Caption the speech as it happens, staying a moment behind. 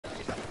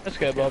Let's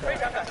go, Bob.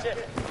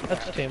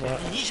 That's teamwork.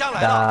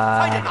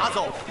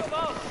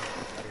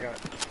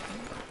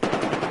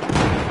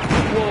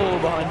 Whoa,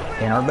 behind.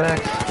 In our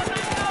backs.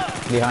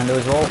 Behind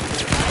those wall.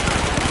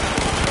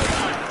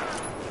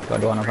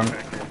 Got one of them.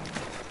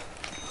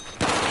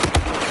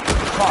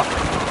 Fuck!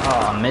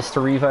 Oh, missed the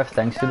revive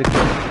thanks to the kill.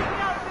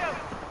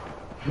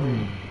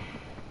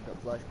 That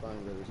flashbang,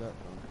 where was that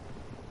from?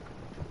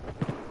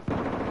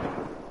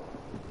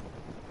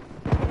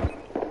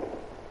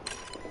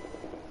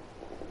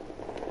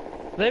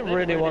 They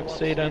really want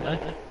C, don't they?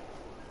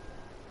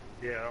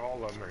 Yeah,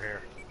 all of them are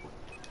here.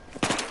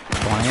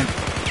 Flying.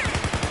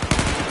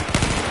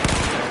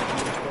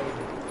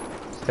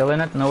 Still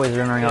in it? No, he's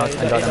running out.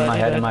 I got him, I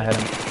had him.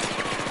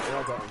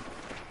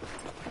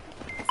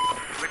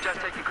 We're just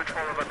taking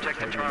control of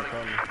objective Charlie.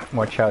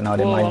 Watch out now,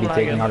 they might be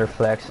taking other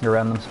flags in the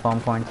random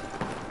spawn point.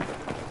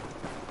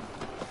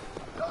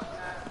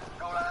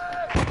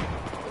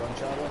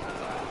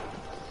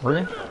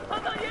 Really?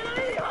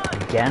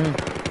 Again?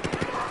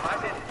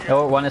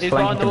 Oh, one is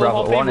flanking to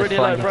Bravo. One is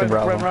flanking to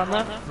Bravo.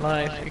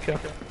 Nice, you go.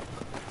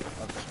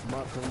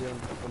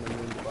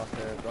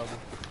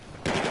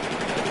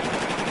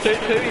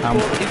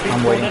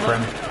 I'm waiting for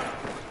him.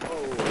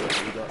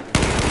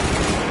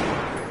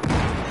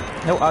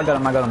 No, I got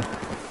him.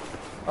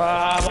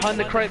 Behind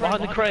the crate.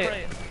 50%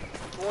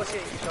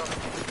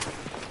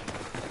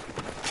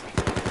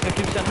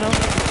 now.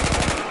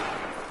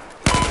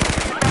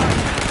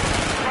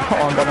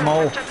 Oh, I got them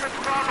all.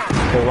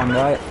 Still one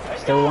guy.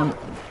 Still one.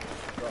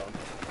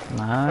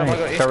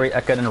 Nice. Sorry,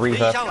 I couldn't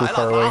revive too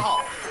far away.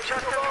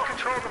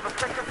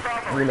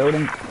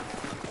 Reloading.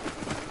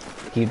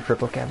 Keep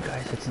triple cap,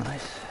 guys. It's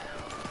nice.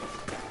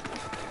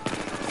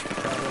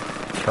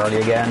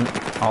 Charlie again.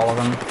 All of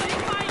them.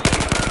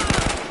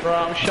 Bro,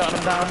 I'm shutting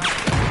him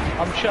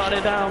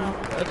down.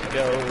 Let's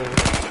go.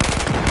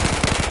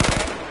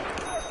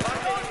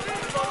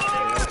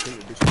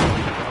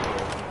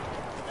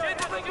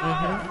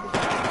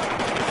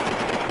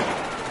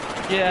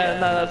 Yeah,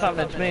 no, that's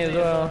happening to me as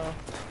well.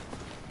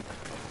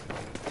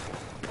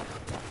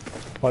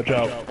 Watch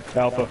out,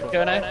 Alpha.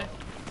 Go now.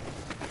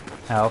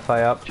 Alpha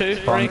up. Two,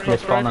 Spawn, three, they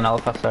spawn on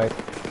Alpha side.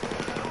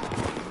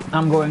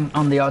 I'm going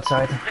on the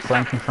outside,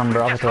 flanking from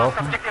Bravo to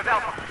Alpha.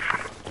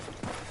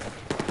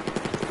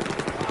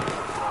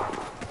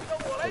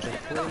 There's a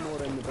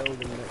claymore in the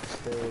building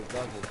next to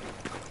Bravo.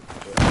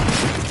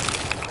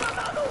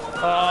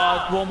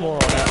 One more on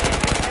that.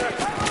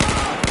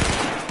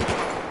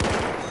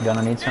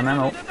 Gonna need some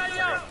ammo.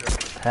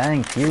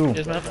 Thank you.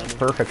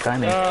 Perfect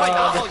timing.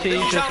 The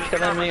siege is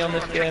killing me on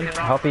this game.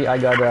 Hoppy, I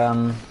got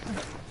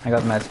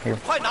meds here.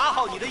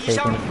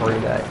 Taking it for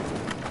you guys.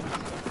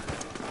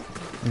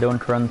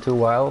 Don't run too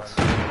wild.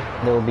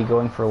 They'll be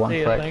going for one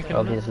frag,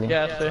 obviously.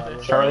 Yeah,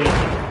 Charlie.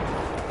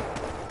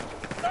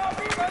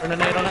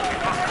 Grenade on it.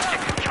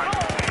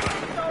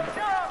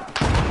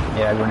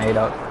 Yeah, grenade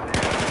out.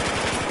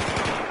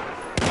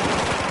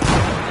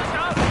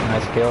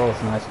 Nice kills.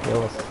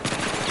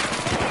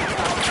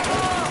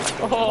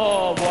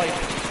 Oh boy.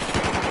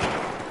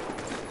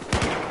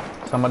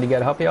 Somebody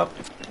get Hoppy up.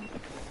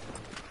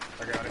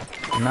 I got it.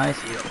 Nice.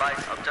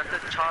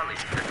 Objective Charlie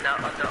is now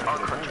under our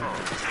control.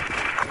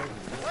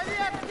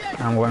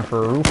 I'm going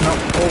for a roof now.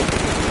 Oh,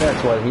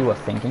 that's what he was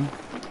thinking.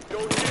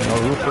 No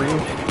roof for you.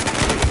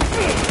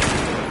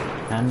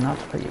 And not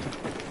for you.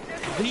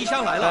 One's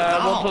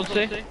on C.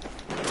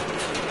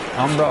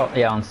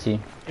 Yeah, on C.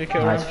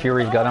 Nice,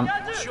 Fury's got him.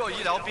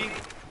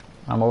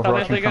 I'm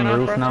overwatching from the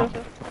roof now.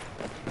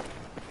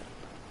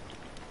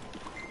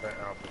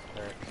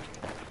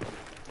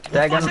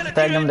 Tag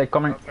them, they're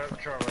coming.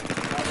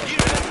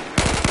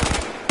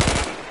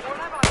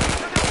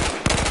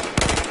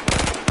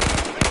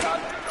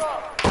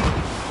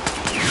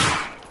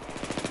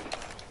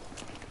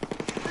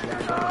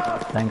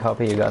 Thank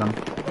Hoppy, you got him.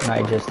 No,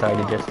 he just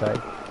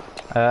died.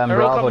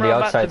 Bravo, the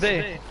outside.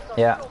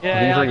 Yeah,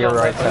 Beaver, your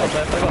right side. I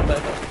got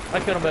both. I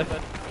killed them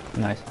both.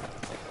 Nice.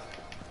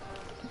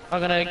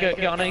 I'm gonna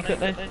get on A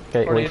quickly.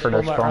 Okay, wait for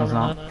those spawns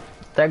now.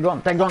 Tag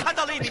one.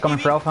 It's coming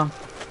for Alpha.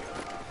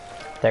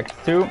 Tag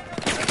 2.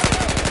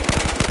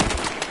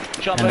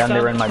 And then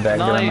they're in my back,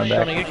 No, I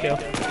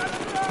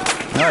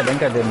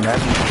think I didn't have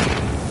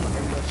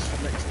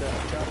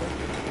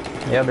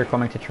them. Yeah, they're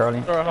coming to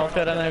Charlie.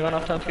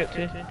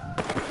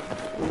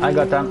 I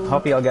got them.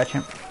 Hoppy, I'll get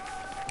you.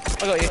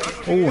 I got you.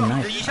 Oh,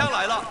 nice.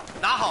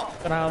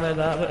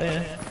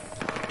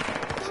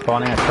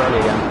 Spawning at Charlie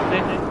again.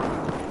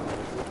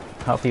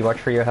 Hoppy, watch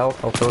for your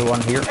health. I'll throw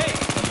one here.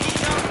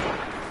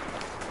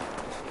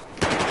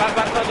 Back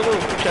the wall.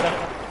 Shut up.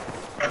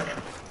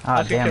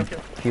 Ah, damn.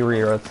 Fury,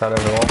 you're outside of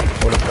the wall.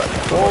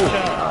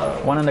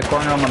 Whoa! One in the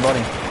corner on my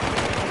body.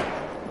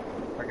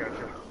 I got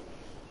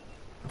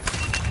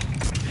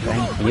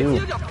Thank you.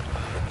 you.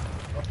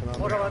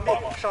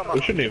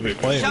 We shouldn't even be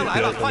playing these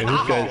guys. I mean,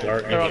 these guys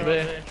aren't They're on B.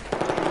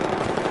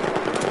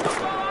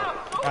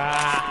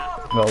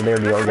 Well, they're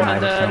the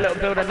organizers. And little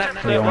builder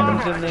next to the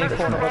ones in the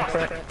corner of the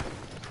crack.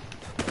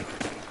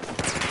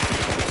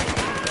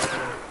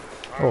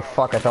 Oh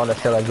fuck, I thought I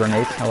still had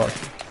grenades. I was.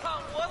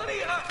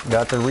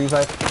 Got the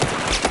revive.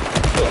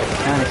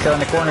 And he's still in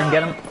the corner.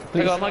 Get him,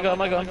 please. I got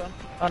him.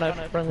 Oh no,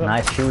 wrong one.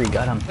 Nice Fury,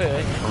 got him.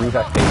 Hey.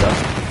 Revive paid up.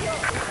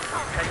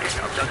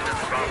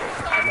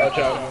 Watch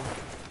out.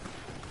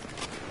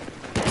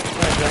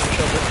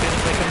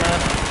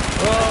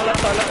 Oh, left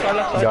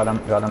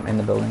side. Got him in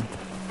the building.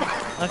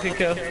 I can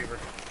kill.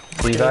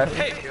 Revive.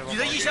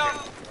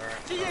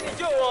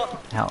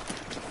 Help.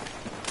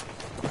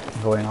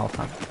 Going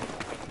alpha.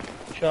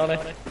 Charlie.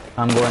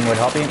 I'm going with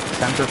Hoppy.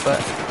 Center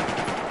flat.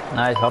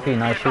 Nice Hoppy,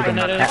 nice shooting.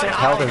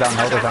 Health is down.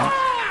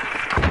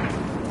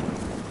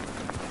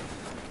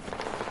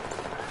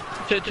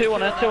 2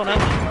 on it.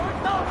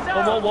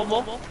 One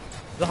more.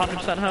 The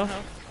 100% health.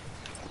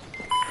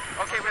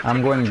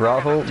 I'm going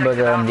Bravo, but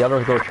the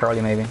others go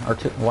Charlie maybe. Or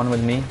one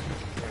with me.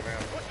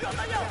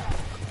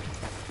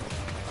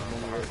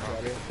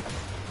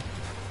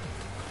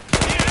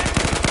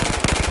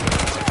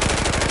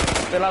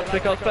 They're allowed to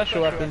pick out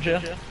special weapons, yeah?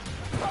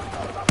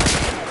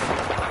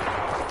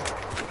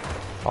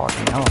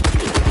 Fucking hell.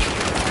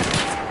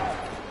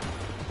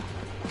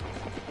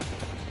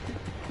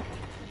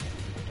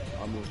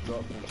 Almost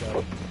dropped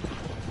myself.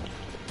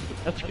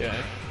 That's good.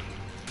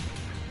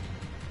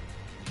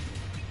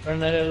 Run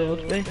that level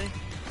to me.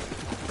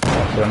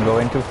 Don't go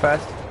in too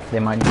fast. They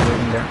might be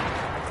waiting there.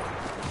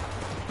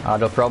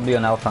 They'll probably be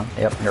on alpha.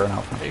 Yep, they're on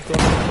alpha. Pretty cool.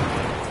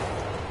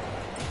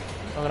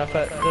 I'm gonna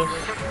pet this.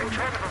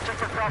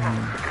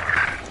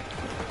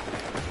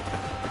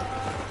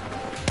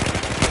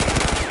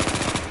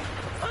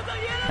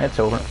 It's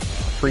over.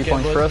 3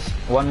 points for us.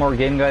 One more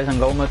game, guys, on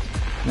Golmut,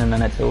 and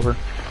then it's over.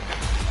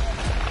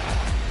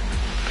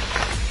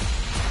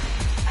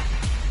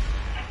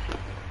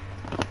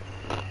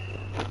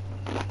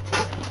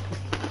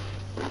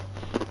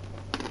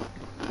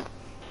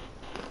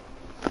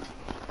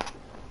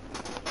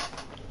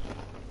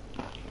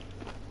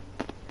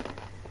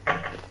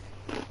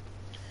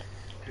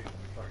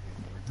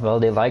 Well,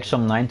 they like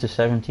some 9 to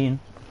 17.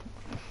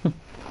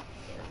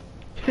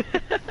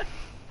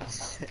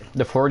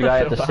 The 4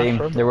 guy at the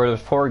same. There were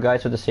 4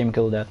 guys with the same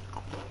kill death.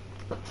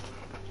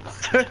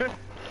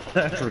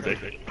 That's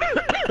ridiculous.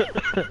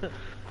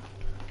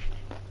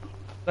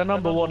 The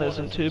number 1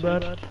 isn't too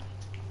bad. I think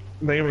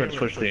I'm gonna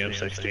switch the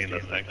M16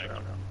 this next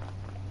round.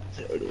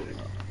 The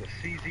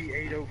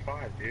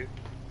CZ805, dude.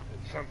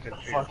 It's something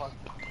fierce.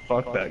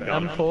 Fuck that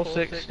gun.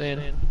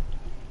 M416.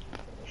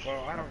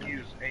 Well, I don't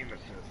use aim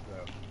assist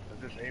though.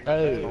 Is this aim Oh.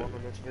 assist on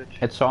in this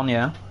bitch? It's on,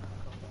 yeah.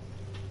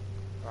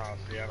 Oh,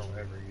 see, I don't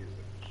ever use it.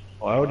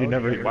 Why would you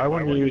never? Why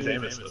wouldn't you use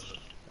aim assist?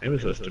 Aim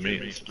assist to me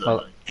is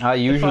Well, I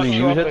usually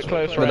use it,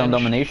 close but on range.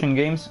 Domination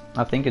games,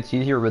 I think it's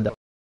easier with the.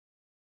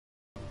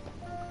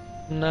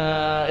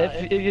 Nah,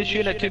 if you're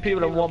shooting at 2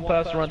 people and 1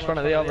 person runs in front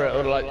of the other, it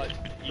will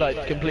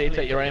like completely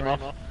take your aim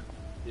off.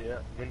 Yeah.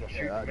 When you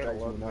shoot the middle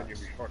one, then you'll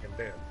be fucking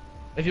dead.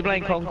 If you're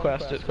playing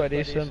Conquest, it's quite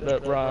decent,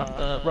 but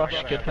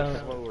Rush could help.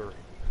 I'm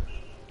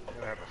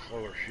gonna have a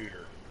slower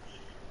shooter.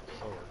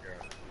 Slower gun,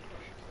 I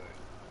should say.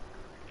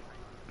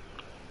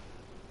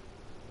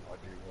 I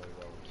do really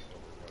well with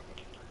slower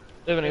weapons.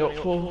 They've only got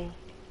 4.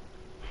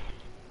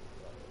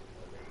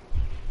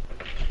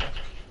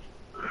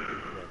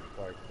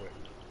 Quite quick.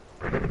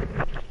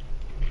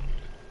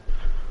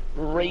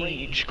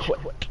 Rage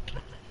quit.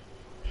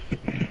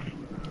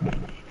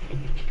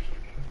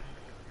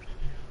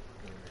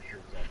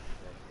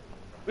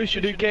 We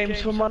should do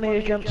games for money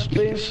against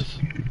these.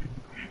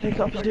 Take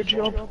up the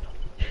job.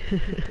 You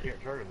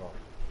can't turn it off.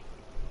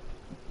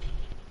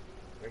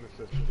 Aim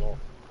assist is off.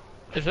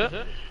 Is it?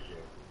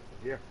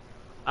 Yeah.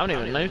 I haven't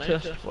even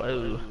noticed.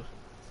 Whoa. See?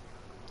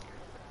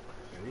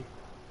 You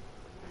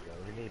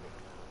gotta need it.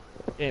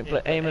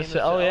 Gameplay aim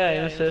assist. Oh yeah,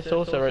 aim assist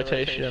also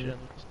rotation.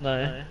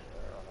 No.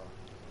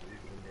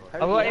 I've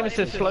got aim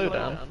assist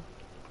slowdown.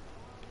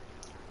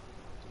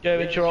 Go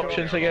into your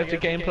options to go to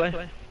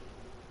gameplay.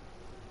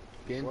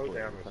 Slow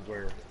down is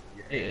where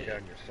you aim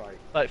down your sight.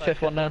 Like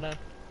 5th one down.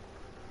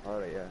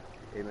 Alright, yeah.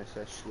 Aim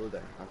assist, slow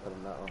down. I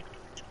turned that off.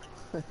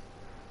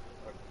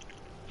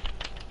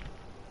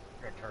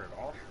 Gonna turn it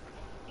off.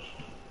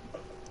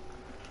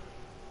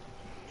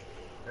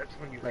 That's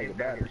when you Like aim a down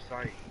battery. your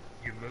sight,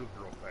 you move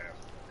real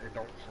fast. It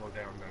don't slow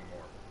down no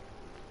more.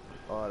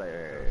 Alright, So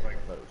yeah, it's like, I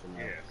thought it was in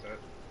there. yeah, so,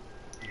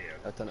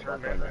 yeah. I'll turn it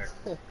turn back that on back.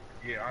 then.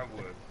 Yeah, I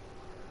would.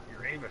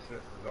 Your aim assist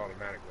is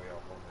automatically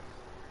off on this.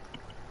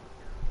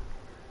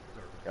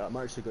 Yeah, I'm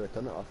actually going to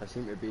turn it off. I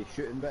seem to be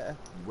shooting better.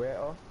 Way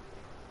off.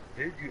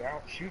 Dude, you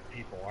outshoot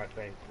people, I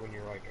think, when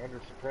you're like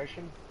under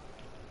suppression.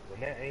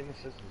 When that aim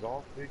assist is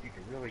off, dude, you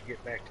can really get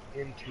back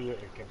into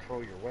it and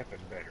control your weapon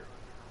better,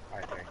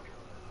 I think.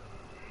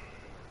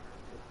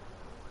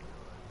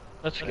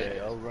 That's good.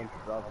 Yeah, I'll run to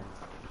Bravo. I'm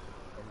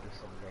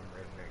just some dumb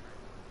redneck.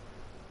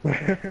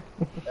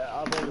 Yeah,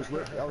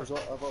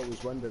 I've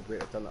always wondered where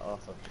to turn it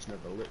off. I've just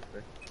never looked.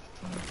 Eh?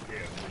 Yeah.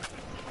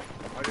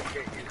 I just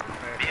can't use it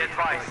fast. Be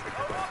advised.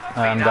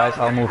 Guys,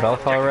 I'll move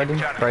alpha already.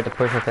 Try to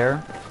push it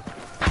there.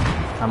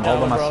 I'm all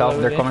by myself.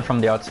 They're coming from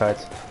the outside.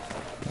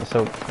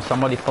 So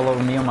somebody follow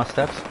me on my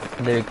steps.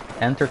 They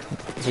entered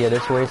via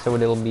this way, so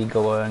they'll be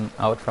going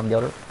out from the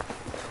other.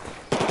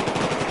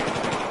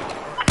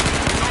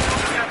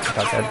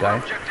 Got that guy.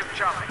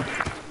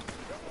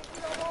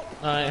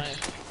 Nice.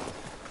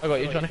 I got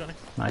you, Johnny.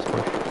 Nice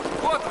push.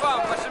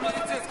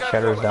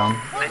 Shadow's down.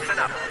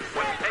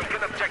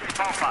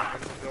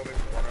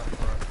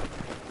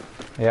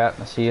 Yeah,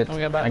 I see it. I'm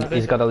going back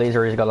He's got a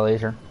laser, he's got a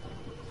laser.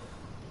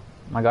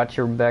 I got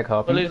your back,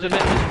 Hoppy. We'll lose a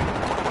bit.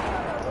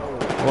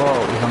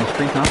 Whoa, he's on the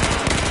street now.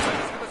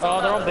 Oh,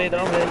 they're on B,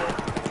 they're on B.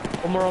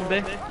 One more on B.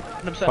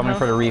 100% Coming now.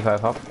 for the revive,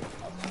 Hop.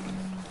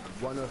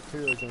 One or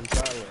two is on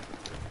Charlie.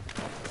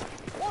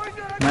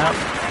 No,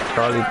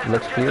 Charlie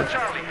looks clear.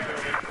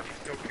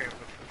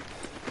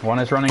 One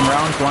is running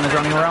around, one is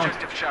running around.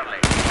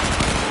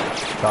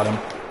 Got him.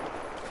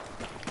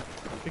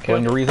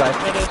 Going to revive.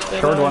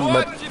 Short one,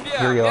 but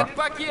here you are. He's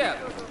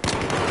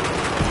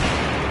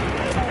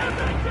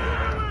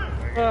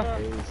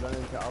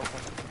running to Alpha.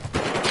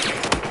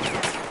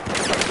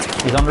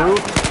 He's on the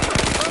roof.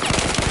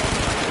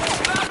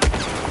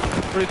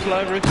 Roof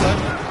low, roof low.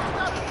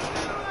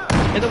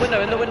 In the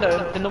window, in the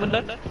window, in the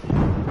window.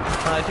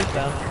 Nice, he's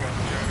down.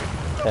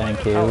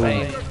 Thank you. Oh,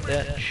 hey,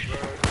 bitch.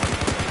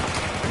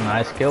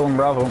 Nice kill on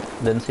Bravo.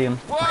 Didn't see him.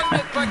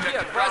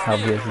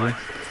 Obviously.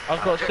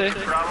 I've got C.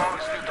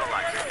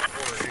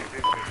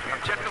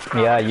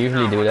 Yeah, I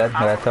usually do that,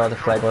 but I thought the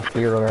flag was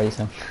clear already,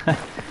 so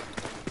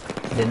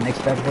didn't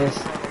expect this.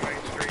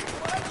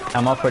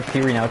 I'm off with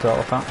Fury now to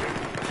Alpha.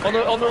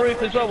 On the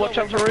roof as well, watch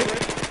out for the roof.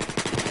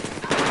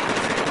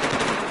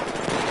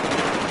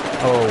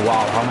 Oh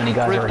wow, how many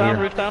guys Roof are down,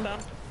 here? roof down.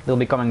 They'll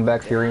be coming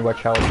back, Fury,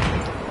 watch out.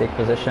 Take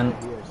position.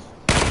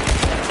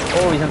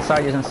 Oh, he's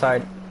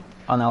inside.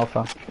 On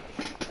Alpha.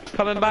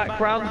 Coming back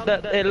round,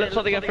 that it looks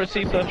like they're going for a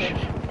C push.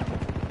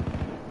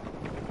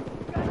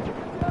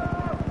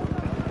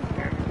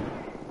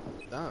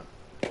 Ah.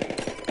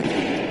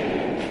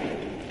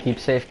 Keep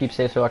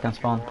safe so I can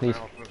spawn, please.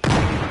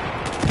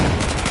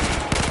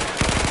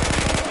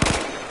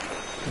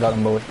 Got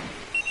them both.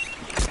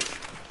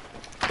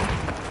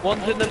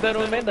 One's in the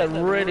building with me, they're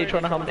really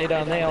trying to hunt me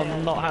down there,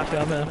 I'm not happy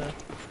I'm here.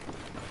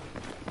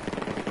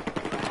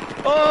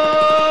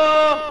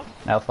 Oh!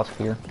 Alpha's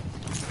clear.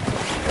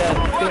 Yeah,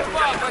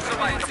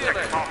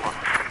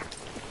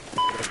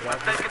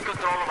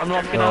 I'm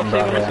locking out C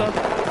with myself.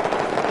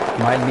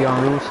 Might be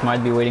on roofs,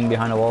 might be waiting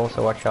behind a wall,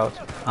 so watch out.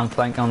 I'm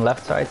flanking on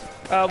left side.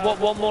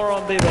 One more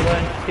on B by the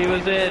way. He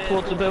was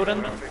towards the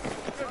building.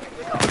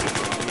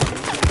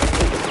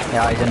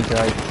 Yeah, he's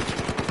inside.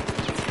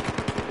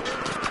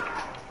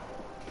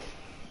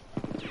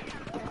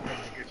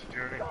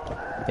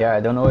 Yeah, I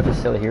don't know if he's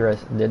still here. I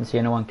didn't see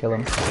anyone kill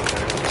him.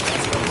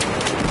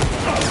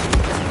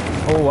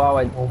 Oh wow,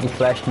 he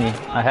flashed me.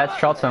 I had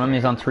shots on him,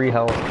 he's on 3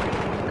 health.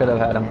 Could have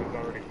had him.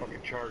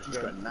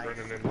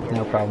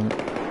 No problem.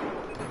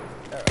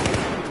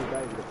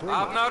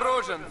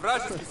 Обнаружен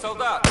вражеский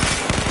солдат.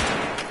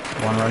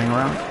 One running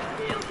around.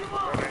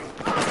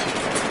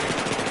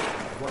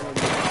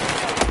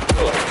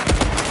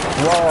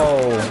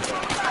 Whoa!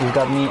 He's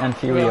got me and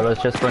Fury. I was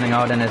just running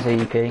out in his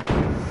AEK.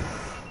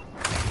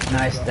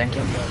 Nice, thank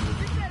you.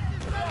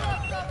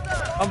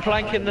 I'm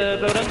flanking the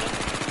building.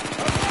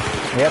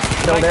 Yep,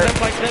 still there.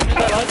 Flanking him,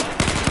 stay alive.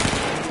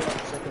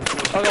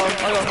 Hold on.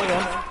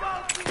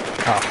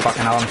 Oh,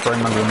 fucking hell, I'm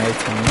throwing my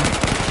grenades from me.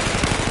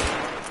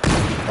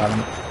 Got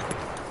him.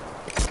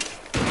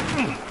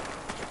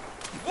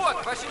 Вот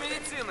ваши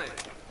медицины.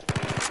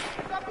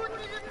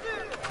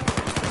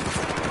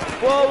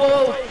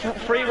 Whoa!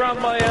 Free round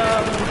by B4.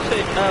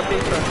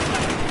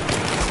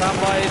 Round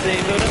by the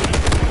building.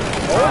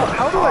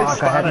 How do I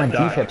Fuck, I had my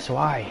die? defibs,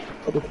 why?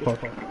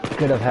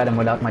 Could have had him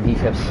without my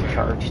defibs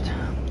charged.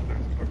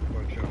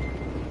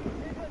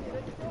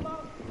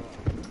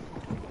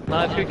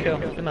 Nice, good kill.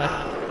 Good night.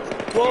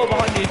 Whoa,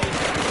 behind you.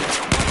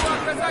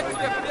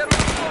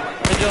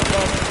 Good job,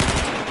 Bob.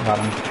 Got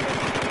him.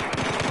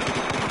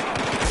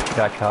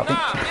 Got copy.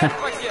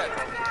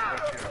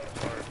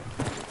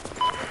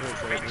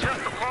 We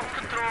just lost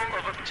control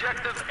of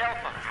objective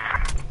Alpha.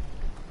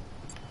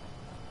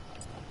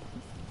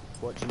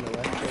 Watching the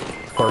left.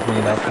 Of course, we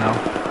need that now.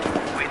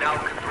 We now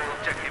control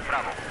objective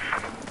Bravo.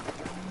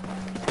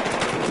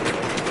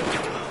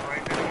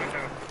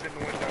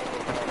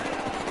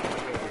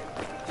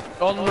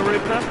 On the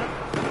roof now.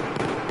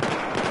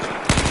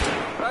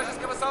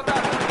 Вражеского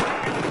солдата.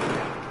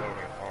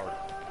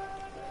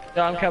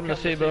 Yeah, I'm coming to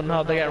C building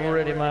hard, they're getting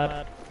really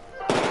mad.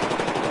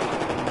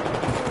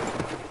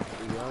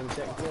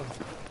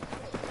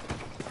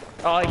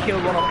 Oh, I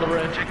killed one off the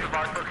roof. Objective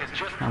Alpha is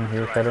just I'm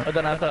here, Shadow. I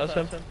don't know if that was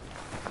him.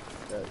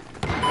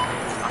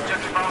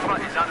 objective Alpha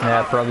is under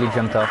Yeah, probably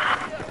jumped off.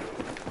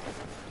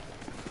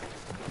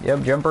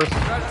 Yep, jumpers.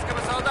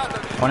 Вражеского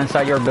солдата. One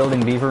inside your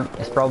building, Beaver.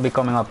 It's probably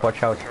coming up,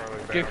 watch out.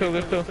 Good cool.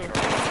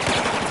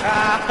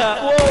 Ah,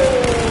 whoa,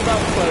 that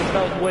was close,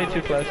 that was way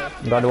too close.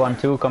 Got one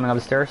too, coming up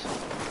the stairs.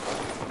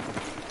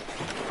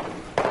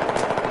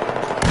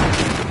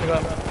 Give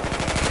up.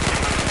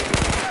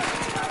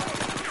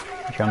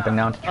 Jumping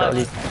down to Charlie.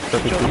 Nice.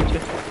 32.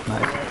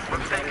 Nice.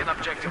 We're taking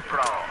objective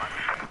Bravo.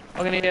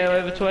 I'm gonna go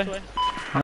over to A.